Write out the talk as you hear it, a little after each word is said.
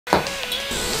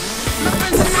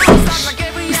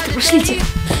Пошлите.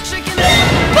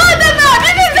 Вот она!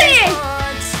 Беги за ней!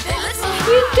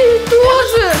 И ты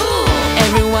тоже!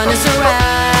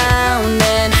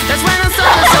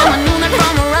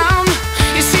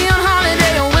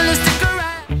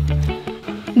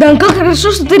 Дан, как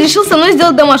хорошо, что ты решил со мной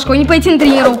сделать домашку, а не пойти на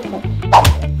тренировку.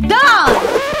 Да!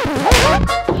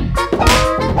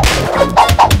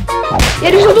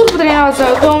 Я решил тут потренироваться,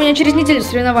 а то у меня через неделю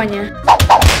соревнования.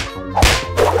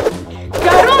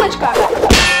 Короночка!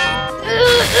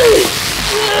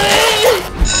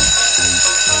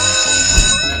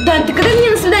 Дан, ты когда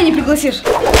меня на свидание пригласишь?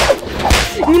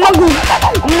 Не могу,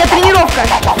 у меня тренировка.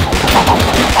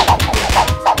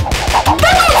 Да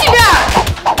ну тебя!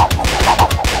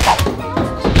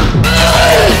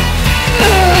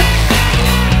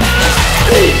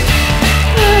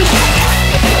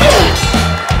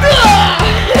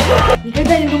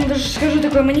 Никогда не думал, даже скажу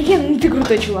такой манекен, но ты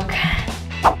крутой чувак.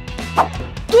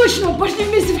 Точно, пошли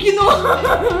вместе в кино.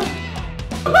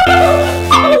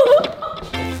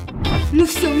 Ну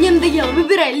все, мне надоело,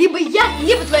 выбирай, либо я,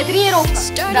 либо твоя тренировка.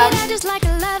 Да.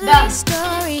 Да.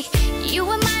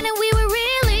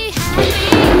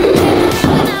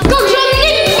 Как же он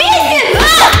мне бесит!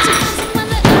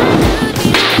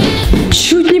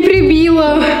 Чуть не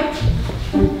прибила.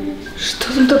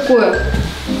 Что там такое?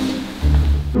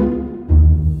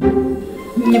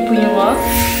 Не поняла.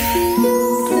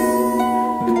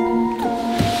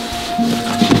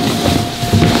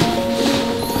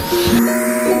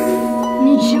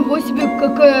 Ничего себе,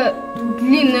 какая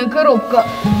длинная коробка.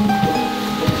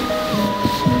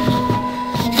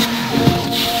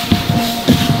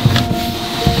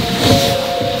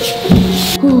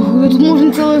 Ух, тут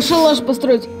можно целый шалаш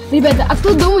построить. Ребята, а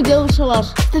кто дома делал шалаш?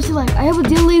 Ставьте лайк, а я вот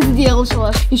сделал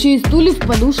шалаш. Еще из стульев,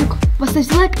 подушек.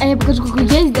 Поставьте лайк, а я покажу, какой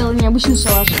я сделал необычный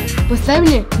шалаш.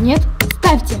 Поставили? Нет?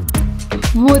 Ставьте.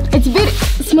 Вот, а теперь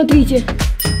смотрите.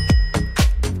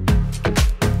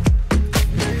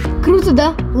 Круто,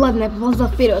 да? Ладно, я поползла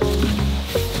вперед.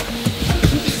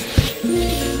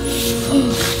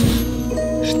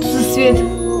 Что за свет?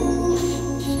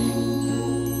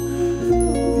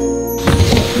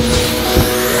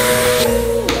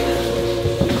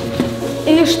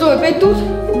 Или что, опять тут?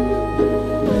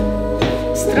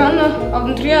 Странно, а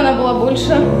внутри она была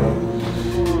больше.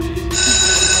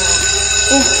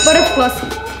 Ух, пора в класс.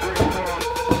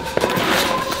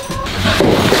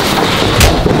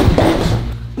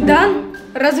 Дан,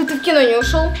 разве ты в кино не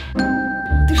ушел?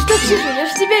 Ты что, Ксюша, я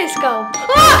же тебя искал.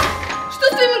 А! Что с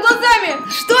твоими глазами?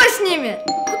 Что с ними?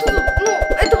 Ну,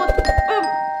 это вот...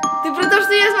 Ты про то,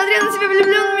 что я смотрела на тебя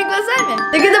влюбленными глазами?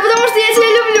 Так это потому, что я тебя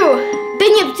люблю. Да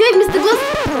нет, у тебя вместо глаз...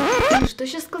 Ты что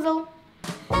сейчас сказал?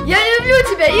 Я люблю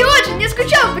тебя и очень не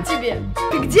скучал по тебе.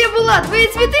 Ты где была? Твои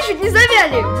цветы чуть не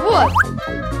завяли. Вот.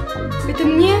 Это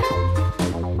мне?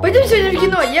 Пойдем сегодня в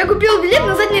кино. Я купил билет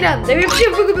на задний ряд. Да и вообще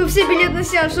выкупил все билеты на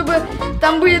сеанс, чтобы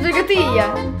там были только ты и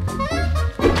я.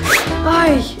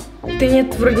 Ай, да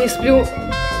нет, вроде не сплю.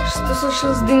 Что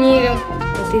случилось с Даниэлем?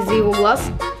 Это из-за его глаз.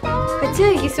 Хотя,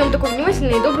 если он такой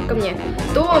внимательный и добрый ко мне,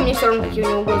 то мне все равно, какие у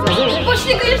него глаза. Ну,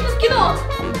 пошли, конечно, в кино.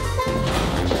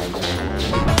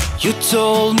 You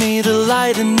told me to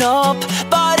lighten up,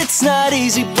 but it's not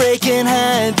easy breaking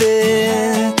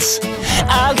habits.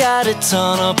 I've got a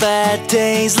ton of bad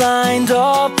days lined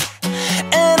up,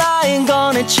 and I ain't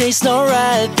gonna chase no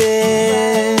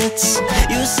rabbits.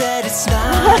 You said it's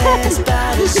not as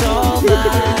bad as all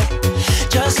that.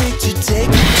 Just need to take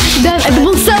it. Да, это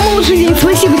был самый лучший день,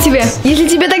 спасибо тебе. Если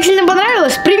тебе так сильно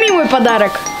понравилось, прими мой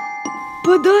подарок.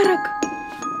 Подарок?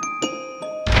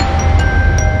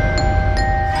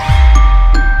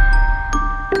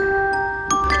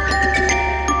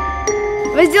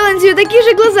 Мы сделаем тебе такие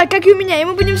же глаза, как и у меня, и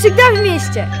мы будем всегда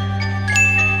вместе.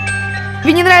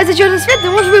 Тебе не нравится черный цвет, ты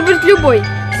можешь выбрать любой.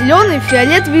 Зеленый,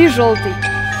 фиолетовый и желтый.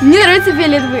 Мне нравится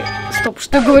фиолетовый. Стоп,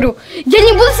 что я говорю? Я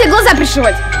не буду себе глаза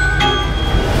пришивать.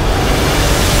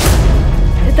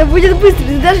 Это будет быстро,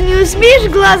 ты даже не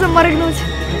успеешь глазом моргнуть.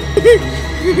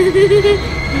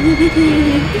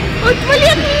 Отвали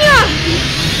от меня!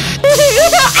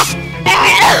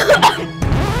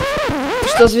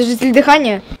 Что, освежитель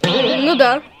дыхания? Ну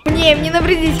да. Мне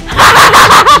навредить.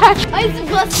 Ай,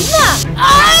 заблокина!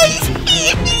 Ай!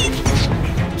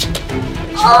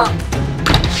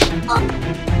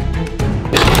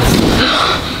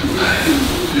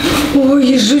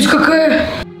 Ой, жуть какая!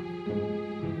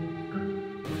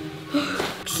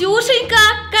 Ксюшенька,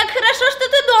 как хорошо, что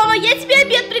ты дома, я тебе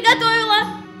обед приготовила.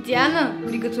 Диана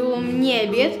приготовила мне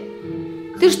обед?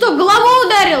 Ты что, в голову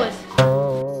ударилась?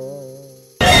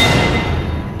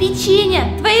 Печенье,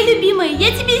 твои любимые,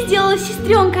 я тебе сделала,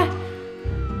 сестренка.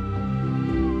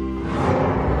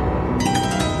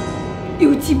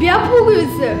 тебя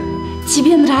пуговицы?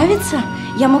 Тебе нравится?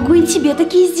 Я могу и тебе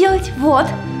такие сделать. Вот.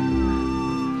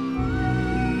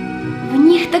 В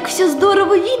них так все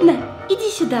здорово видно. Иди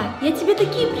сюда, я тебе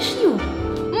такие пришью.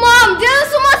 Мам, Диана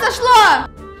с ума сошла!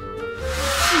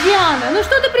 Диана, ну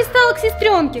что ты пристала к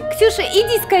сестренке? Ксюша,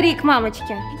 иди скорее к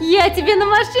мамочке. Я тебе на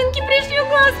машинке пришью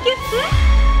глазки.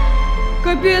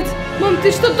 Капец. Мам,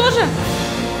 ты что, тоже?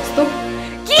 Стоп.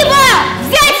 Киба!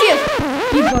 Взять их!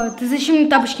 Киба, ты зачем мне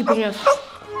тапочки принес?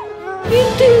 И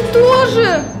ты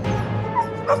тоже!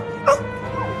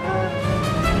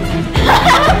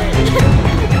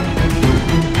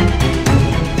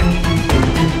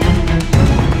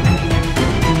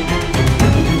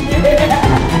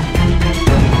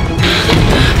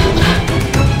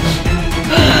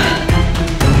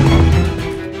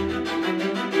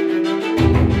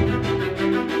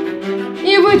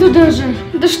 И вы туда же.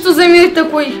 Да что за мир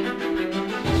такой?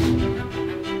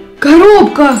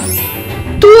 Коробка!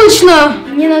 Точно!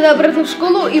 Мне надо обратно в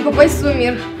школу и попасть в свой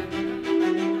мир.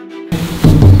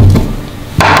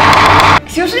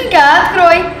 Ксюшенька,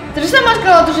 открой! Ты же сама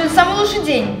сказала, что это самый лучший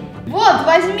день. Вот,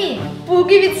 возьми,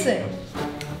 пуговицы.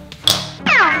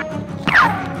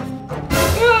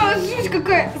 Жуть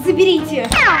какая! Заберите.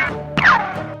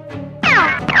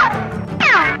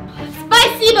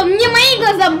 Спасибо, мне мои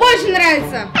глаза больше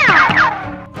нравятся.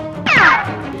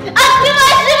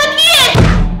 Открывай живо дверь!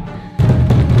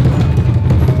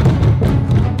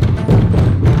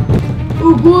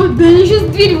 Ого, да они сейчас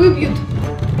дверь выбьют.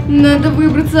 Надо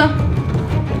выбраться.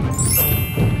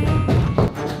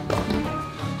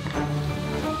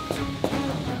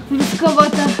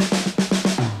 Высоковато.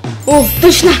 О,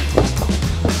 точно.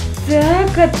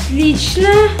 Так, отлично.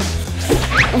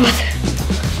 Вот.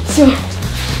 Все.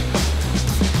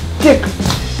 Так.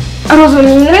 Розовый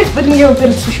мне не нравится, поэтому я его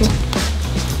вперед спущу.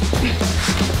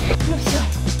 Ну все.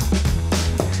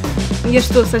 Я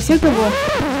что, совсем того?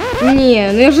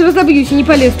 Не, ну я же разобьюсь и не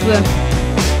полез туда.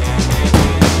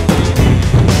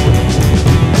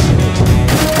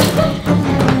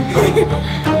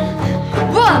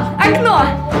 Вон, окно!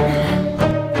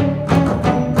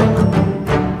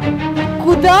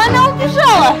 Куда она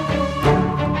убежала?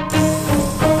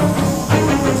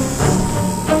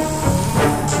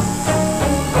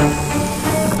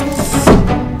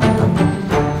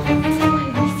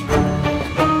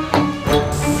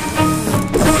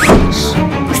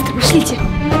 Быстро пошлите.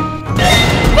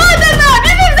 Вот она!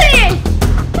 Бежим за ней!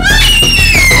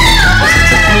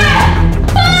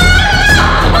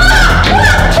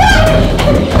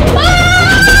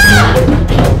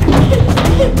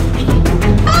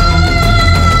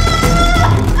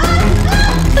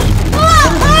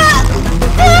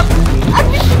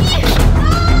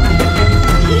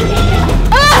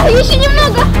 Еще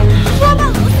немного! Мама,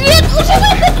 свет, уже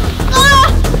выход!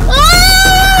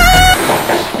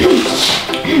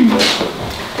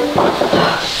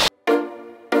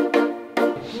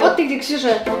 Вот ты где,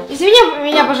 Ксюша. Извини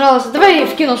меня, пожалуйста, давай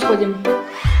в кино сходим.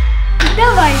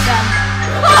 Давай, да.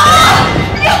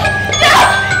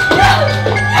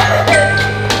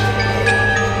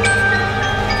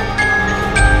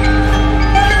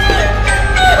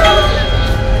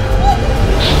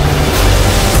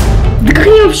 Да как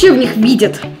они вообще в них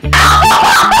видят?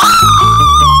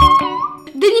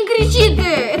 Да не кричи ты!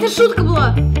 Это шутка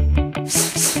была!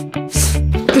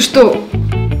 Ты что,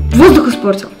 воздух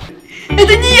испортил?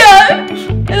 Это не я!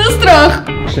 Это страх!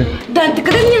 Да, ты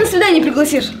когда меня на свидание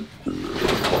пригласишь?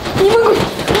 Не могу!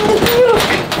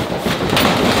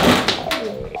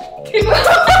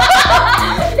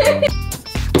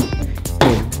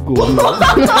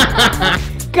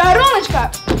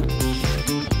 Короночка!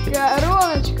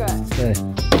 Короночка!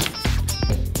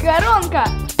 Коронка!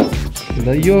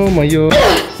 Да ё-моё!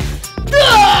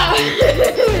 Да!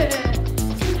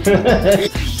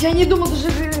 Я не думал, даже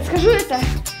скажу это.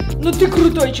 Но ты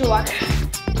крутой чувак.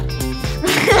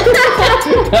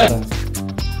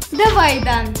 Давай,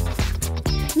 Дан.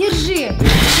 Не ржи.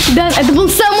 Дан, это был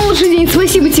самый лучший день.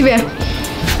 Спасибо тебе.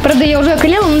 Правда, я уже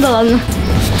околела, ну да ладно.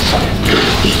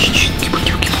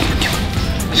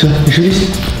 Все, решились?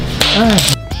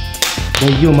 Да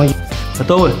ё-моё.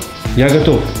 Готовы? Я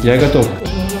готов, я готов.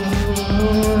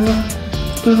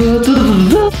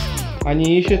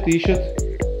 Они ищут, ищут.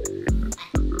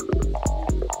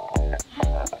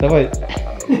 Давай.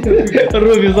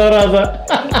 Руби, зараза.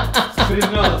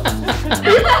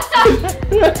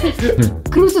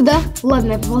 Круто, да?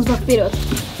 Ладно, я поползла вперед.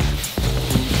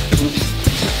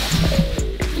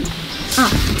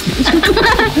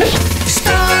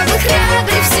 Чтобы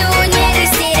храбрый все не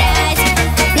растерять.